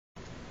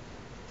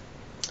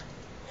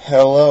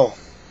Hello,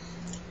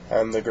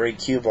 I'm the Great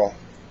Cue Ball,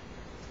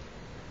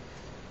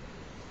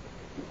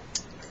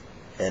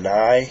 and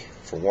I,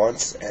 for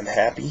once, am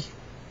happy.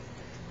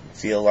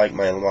 Feel like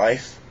my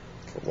life,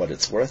 for what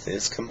it's worth,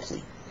 is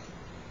complete.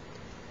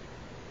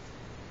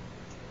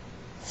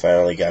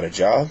 Finally got a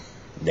job,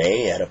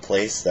 nay, at a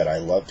place that I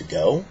love to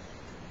go.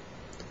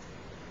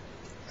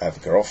 I have a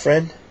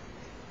girlfriend,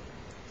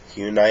 a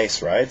few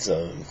nice rides,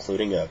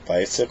 including a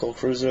bicycle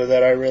cruiser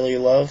that I really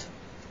love.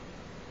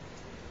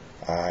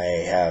 I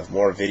have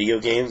more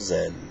video games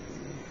than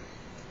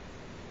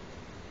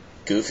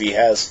Goofy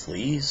has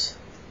fleas.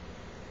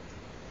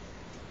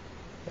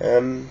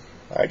 And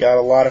I got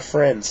a lot of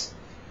friends.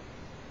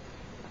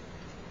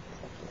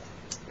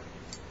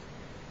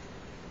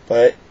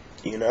 But,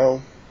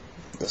 the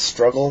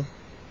struggle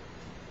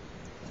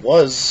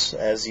was,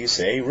 as you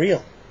say,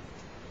 real.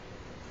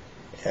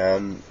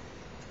 And,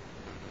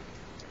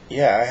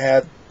 I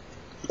had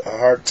a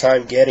hard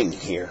time getting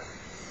here.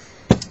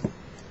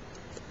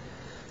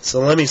 So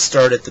let me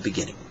start at the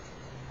beginning.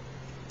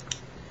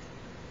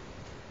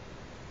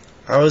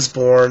 I was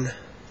born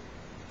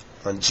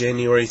on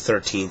January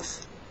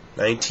 13th,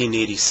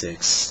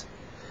 1986,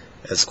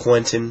 as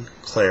Quentin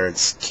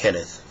Clarence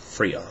Kenneth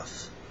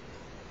Freoff.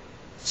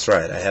 That's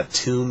right, I have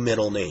two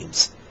middle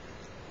names.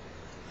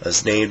 I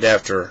was named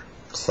after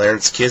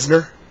Clarence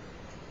Kisner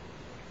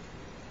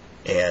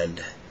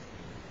and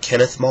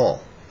Kenneth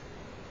Mall,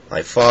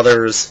 my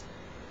father's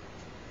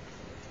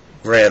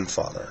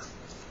grandfather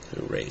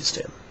who raised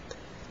him.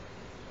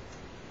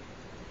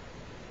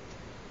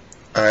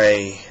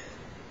 I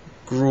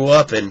grew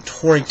up in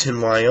Torrington,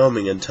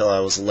 Wyoming until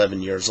I was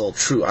 11 years old.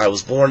 True, I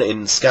was born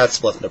in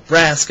Scottsbluff,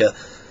 Nebraska,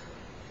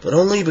 but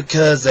only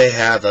because they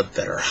have a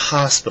better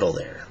hospital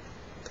there.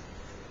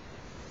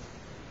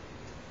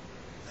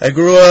 I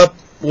grew up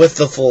with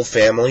the full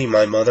family,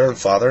 my mother and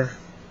father,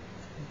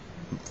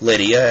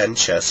 Lydia and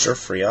Chester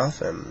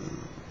Freoff,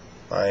 and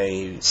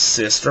my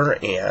sister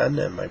Ann,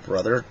 and my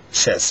brother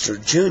Chester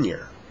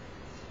Jr.,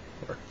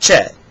 or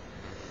Chet.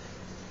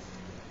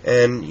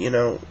 And,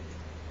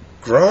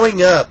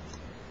 growing up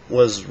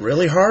was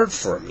really hard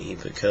for me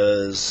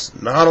because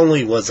not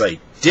only was I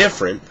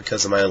different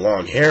because of my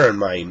long hair and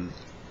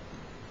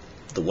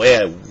the way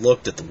I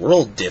looked at the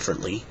world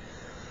differently,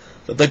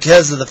 but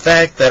because of the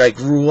fact that I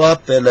grew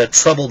up in a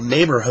troubled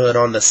neighborhood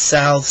on the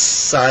south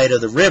side of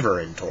the river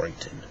in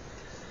Torrington.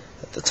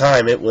 At the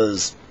time, it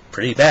was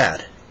pretty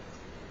bad.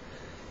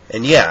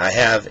 And I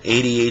have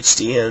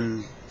ADHD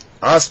and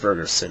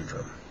Asperger's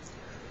syndrome.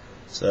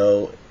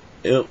 So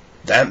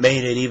that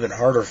made it even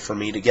harder for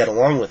me to get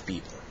along with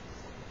people.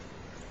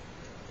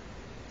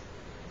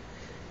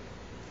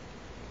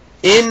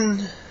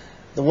 In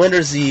the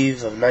winter's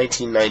eve of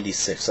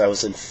 1996, I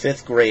was in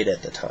 5th grade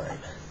at the time.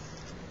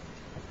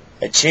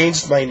 I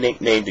changed my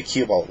nickname to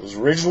Cue Ball. It was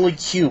originally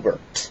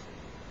Cubert.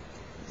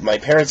 My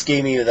parents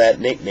gave me that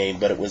nickname,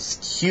 but it was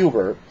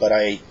Cubert, but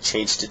I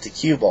changed it to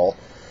Cue Ball,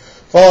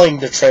 following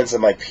the trends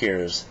of my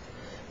peers.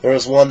 There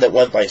was one that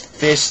went by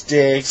Fish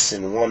Sticks,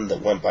 and one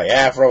that went by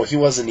Afro. He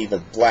wasn't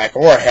even black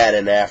or had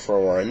an Afro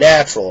or a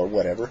natural or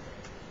whatever.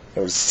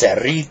 There was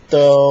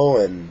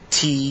Cerrito, and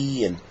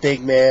T, and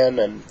Big Man,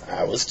 and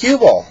I was Cue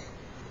Ball.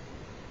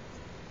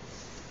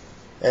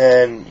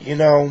 And,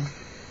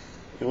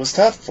 it was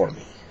tough for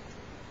me,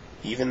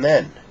 even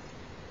then.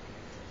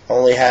 I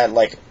only had,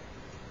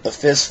 a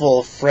fistful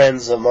of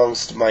friends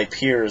amongst my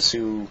peers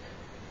who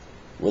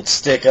would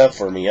stick up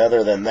for me.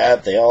 Other than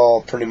that, they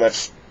all pretty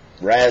much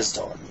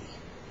razzed on me.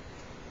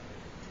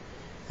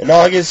 On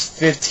August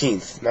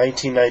 15th,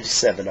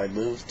 1997, I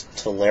moved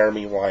to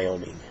Laramie,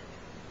 Wyoming,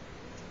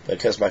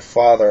 because my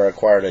father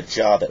acquired a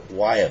job at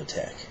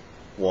Wyotech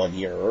 1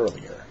 year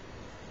earlier.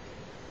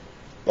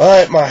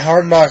 But my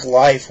hard-knock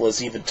life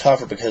was even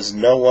tougher because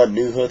no one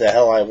knew who the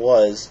hell I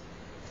was,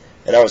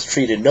 and I was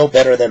treated no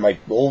better than my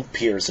old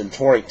peers in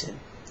Torrington.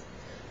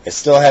 I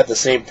still had the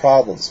same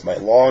problems, my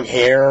long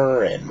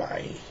hair and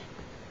my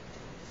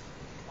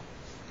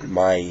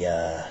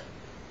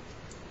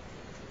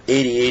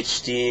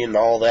ADHD and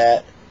all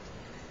that.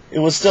 It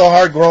was still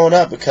hard growing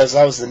up because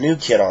I was the new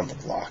kid on the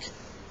block.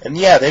 And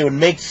they would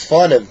make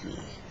fun of me.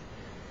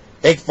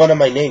 Make fun of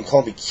my name,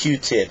 call me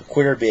Q-tip,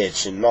 queer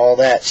bitch, and all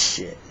that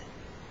shit.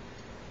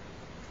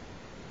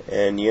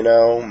 And,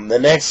 the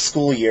next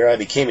school year I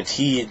became a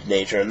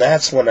teenager, and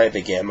that's when I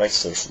began my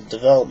social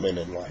development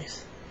in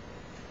life.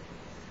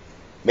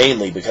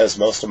 Mainly because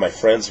most of my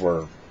friends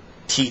were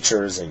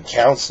teachers and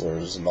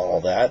counselors and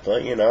all that,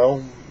 but,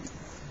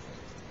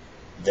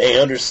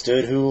 they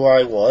understood who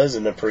I was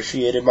and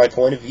appreciated my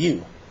point of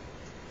view.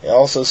 They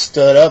also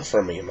stood up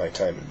for me in my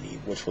time of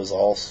need, which was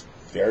all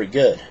very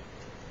good.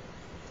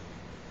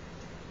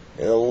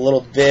 And a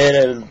little bit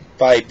and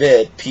by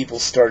bit, people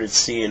started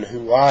seeing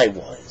who I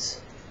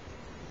was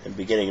and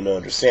beginning to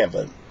understand,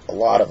 but a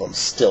lot of them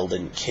still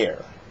didn't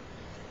care.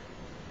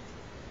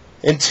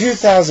 In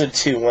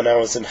 2002, when I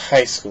was in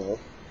high school,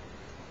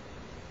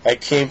 I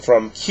came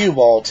from Cue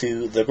Ball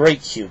to the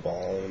Great Cue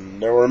Ball,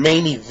 and there were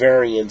many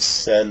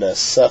variants and a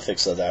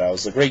suffix of that. I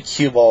was the Great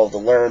Cue Ball of the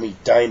Laramie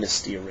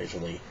Dynasty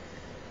originally.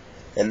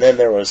 And then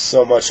there was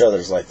so much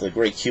others, like the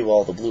Great Cue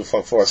Ball, the Blue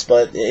Funk Forest,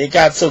 but it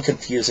got so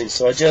confusing,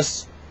 so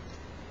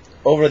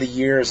over the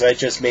years, I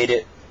just made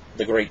it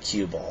the Great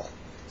Cue Ball.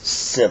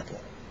 Simple.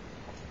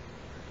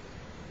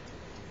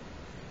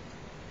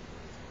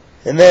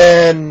 And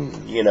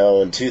then,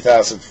 in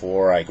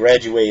 2004, I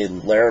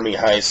graduated Laramie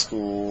High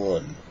School,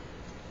 and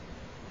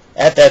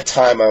at that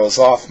time I was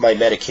off my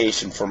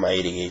medication for my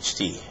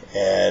ADHD,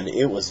 and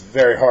it was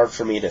very hard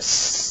for me to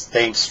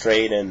think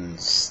straight and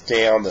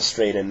stay on the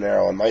straight and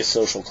narrow, and my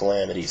social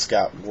calamities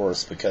got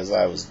worse because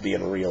I was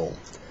being a real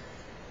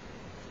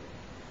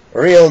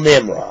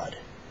Nimrod.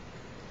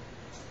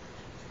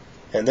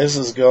 And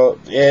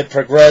it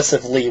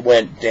progressively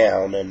went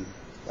down, and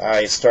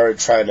I started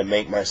trying to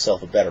make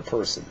myself a better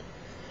person.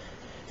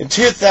 In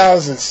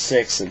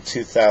 2006 and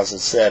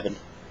 2007,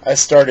 I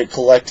started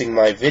collecting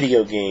my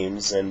video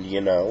games, and,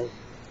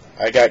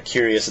 I got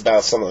curious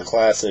about some of the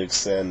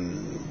classics,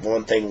 and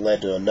one thing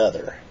led to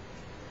another.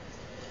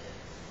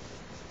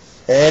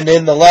 And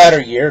in the latter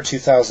year,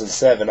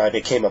 2007, I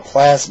became a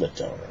plasma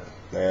donor,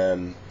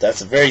 and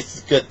that's a very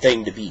good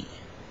thing to be.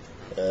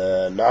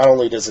 Not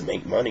only does it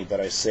make money, but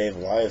I save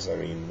lives. I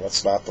mean,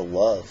 what's not to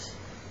love?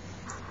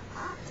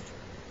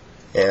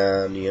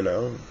 And,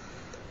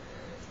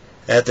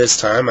 at this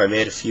time, I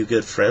made a few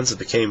good friends that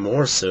became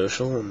more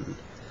social, and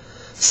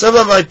some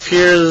of my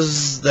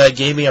peers that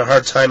gave me a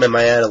hard time in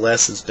my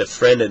adolescence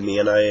befriended me,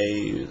 and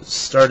I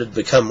started to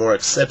become more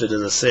accepted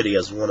in the city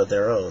as one of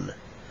their own.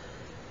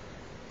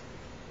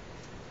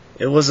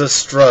 It was a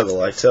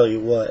struggle, I tell you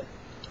what.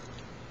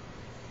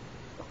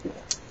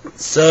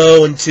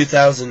 So, in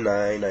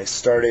 2009, I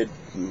started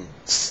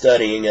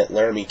studying at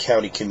Laramie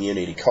County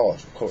Community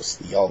College, of course,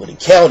 the Albany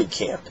County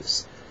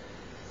campus,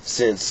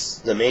 since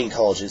the main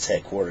college is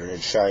headquartered in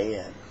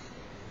Cheyenne.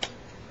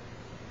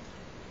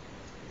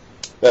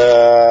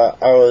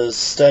 I was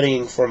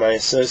studying for my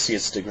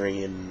associate's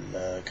degree in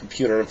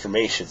computer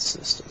information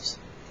systems.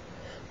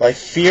 My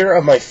fear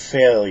of my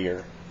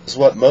failure is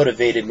what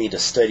motivated me to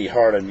study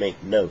hard and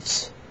make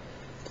notes.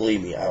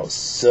 Believe me, I was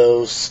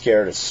so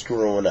scared of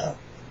screwing up.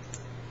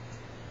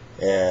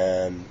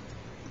 And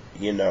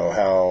you know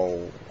how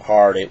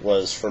hard it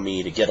was for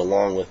me to get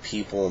along with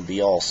people and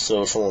be all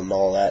social and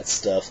all that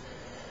stuff.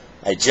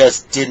 I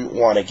just didn't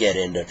want to get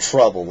into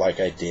trouble like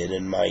I did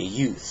in my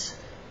youth.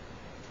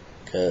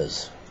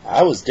 Because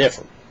I was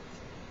different.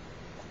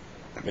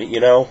 But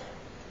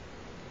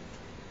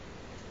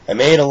I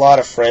made a lot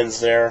of friends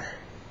there.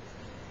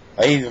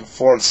 I even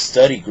formed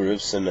study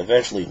groups and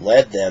eventually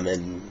led them,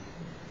 and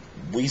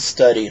we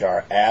studied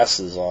our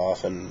asses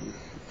off and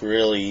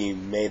really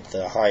made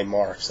the high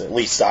marks. At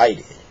least I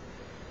did.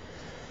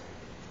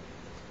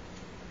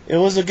 It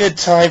was a good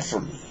time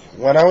for me.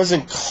 When I was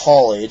in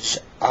college,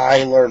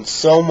 I learned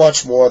so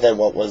much more than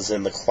what was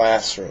in the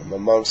classroom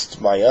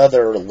amongst my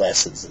other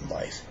lessons in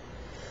life.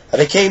 I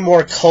became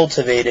more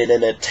cultivated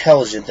and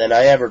intelligent than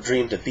I ever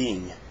dreamed of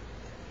being.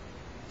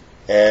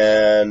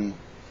 And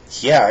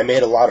yeah, I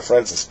made a lot of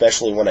friends,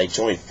 especially when I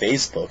joined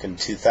Facebook in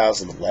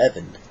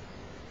 2011.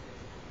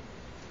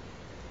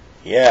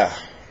 Yeah,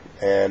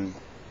 and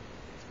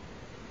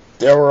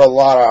there were a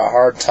lot of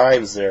hard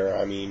times there.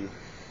 I mean,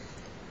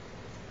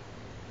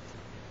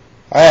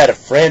 I had a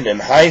friend in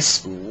high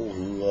school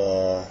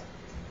who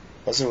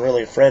wasn't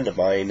really a friend of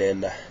mine,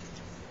 and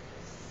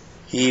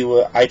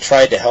I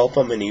tried to help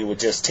him, and he would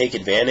just take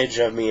advantage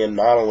of me, and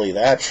not only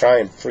that, try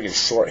and friggin'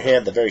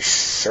 shorthand the very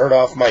shirt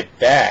off my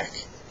back.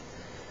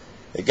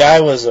 The guy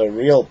was a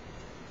real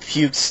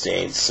puke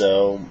stain,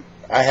 so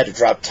I had to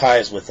drop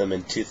ties with him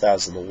in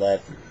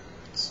 2011.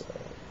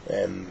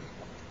 And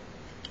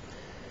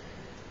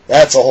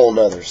that's a whole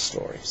nother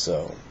story.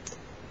 So,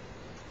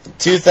 in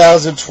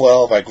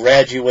 2012, I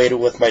graduated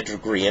with my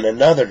degree and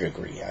another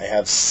degree. I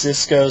have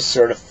Cisco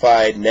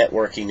Certified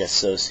Networking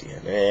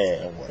Associate.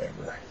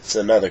 Whatever. It's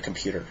another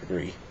computer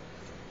degree.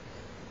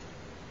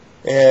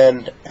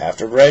 And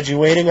after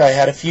graduating, I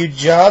had a few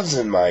jobs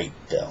in my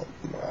belt.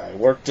 I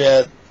worked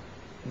at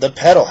the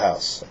Pedal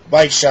House, a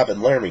bike shop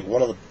in Laramie,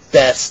 one of the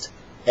best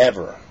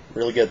ever.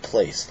 Really good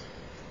place.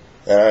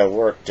 Then I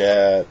worked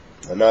at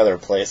another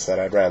place that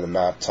I'd rather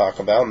not talk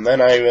about, and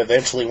then I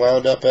eventually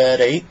wound up at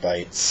 8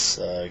 Bytes,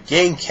 a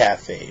game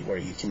cafe where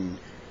you can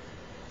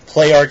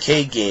play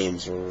arcade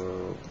games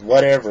or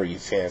whatever you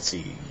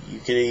fancy. You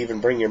could even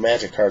bring your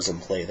magic cards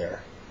and play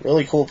there.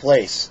 Really cool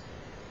place.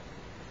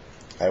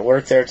 I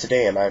work there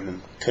today, and I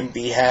couldn't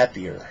be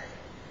happier,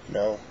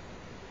 I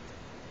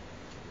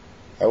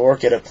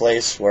work at a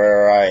place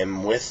where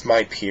I'm with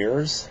my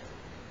peers,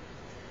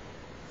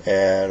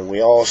 and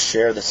we all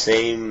share the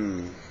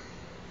same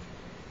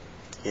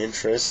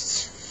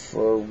interests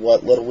for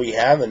what little we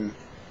have, and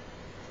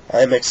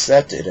I'm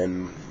accepted,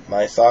 and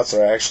my thoughts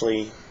are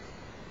actually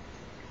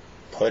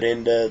put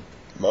into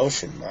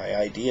motion. My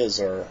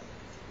ideas are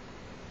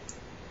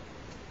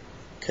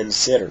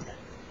considered.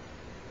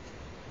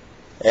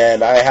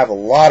 And I have a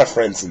lot of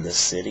friends in this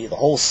city. The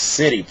whole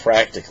city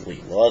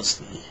practically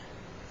loves me.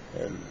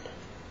 And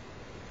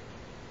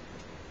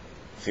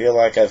I feel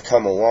like I've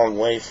come a long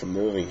way from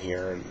moving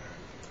here. And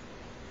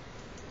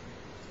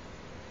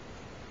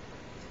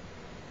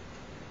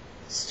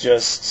It's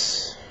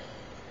just,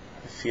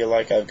 I feel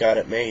like I've got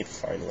it made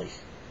finally.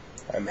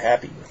 I'm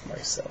happy with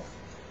myself.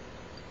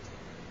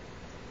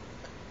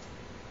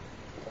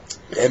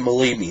 And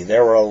believe me,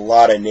 there were a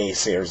lot of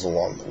naysayers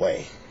along the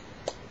way.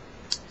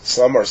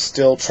 Some are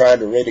still trying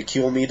to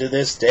ridicule me to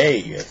this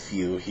day, a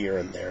few here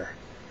and there.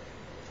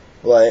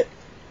 But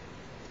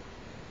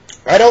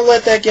I don't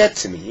let that get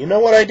to me. You know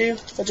what I do?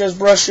 I just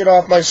brush it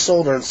off my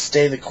shoulder and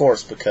stay the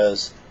course,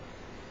 because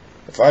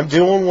if I'm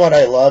doing what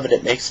I love and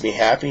it makes me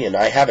happy, and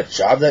I have a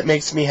job that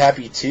makes me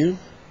happy too,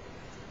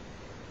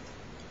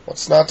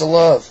 what's not to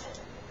love?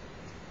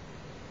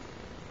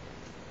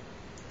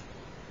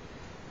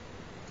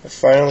 I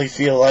finally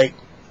feel like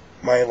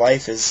my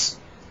life is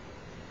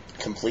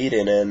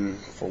completed, and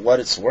for what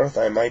it's worth,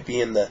 I might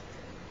be in the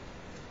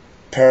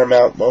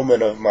paramount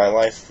moment of my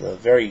life, the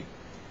very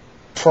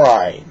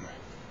prime.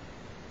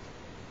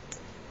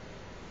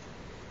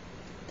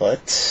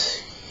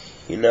 But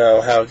you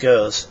know how it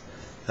goes.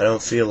 I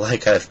don't feel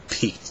like I've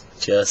peaked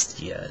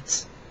just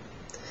yet.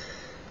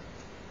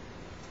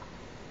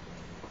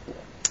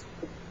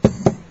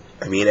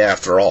 I mean,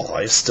 after all,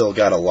 I've still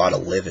got a lot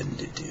of living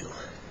to do.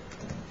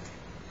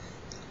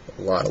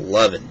 A lot of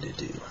loving to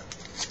do.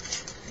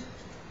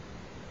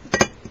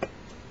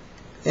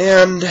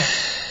 And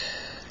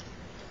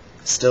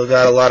still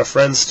got a lot of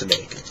friends to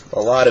make. A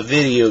lot of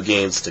video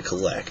games to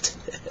collect.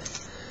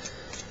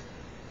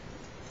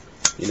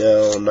 You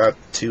know, not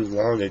too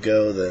long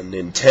ago, the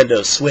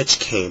Nintendo Switch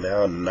came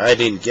out, and I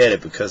didn't get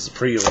it because the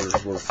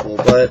pre-orders were full,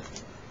 but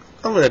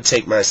I'm going to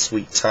take my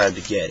sweet time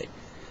to get it.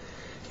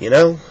 You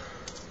know?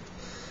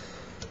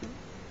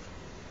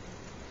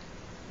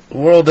 The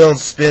world don't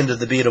spin to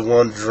the beat of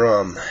one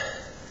drum.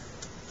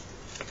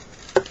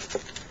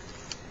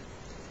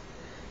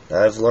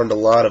 I've learned a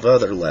lot of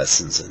other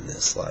lessons in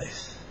this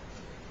life.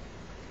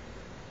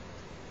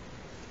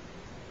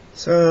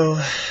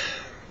 So,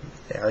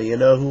 now you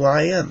know who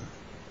I am.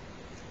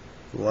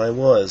 Who I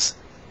was.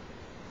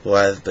 Who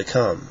I've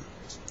become.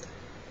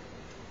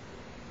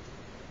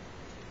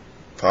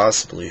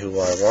 Possibly who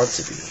I want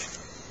to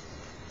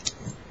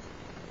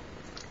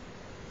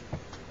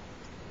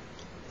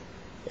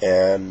be.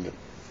 And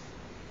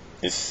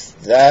if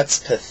that's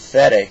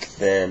pathetic,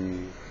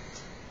 then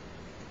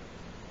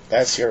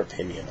that's your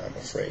opinion, I'm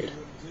afraid.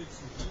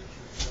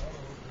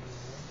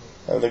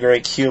 I'm the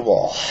great cue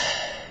ball.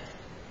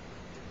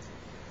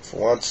 For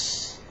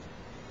once,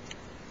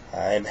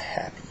 I'm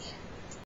happy.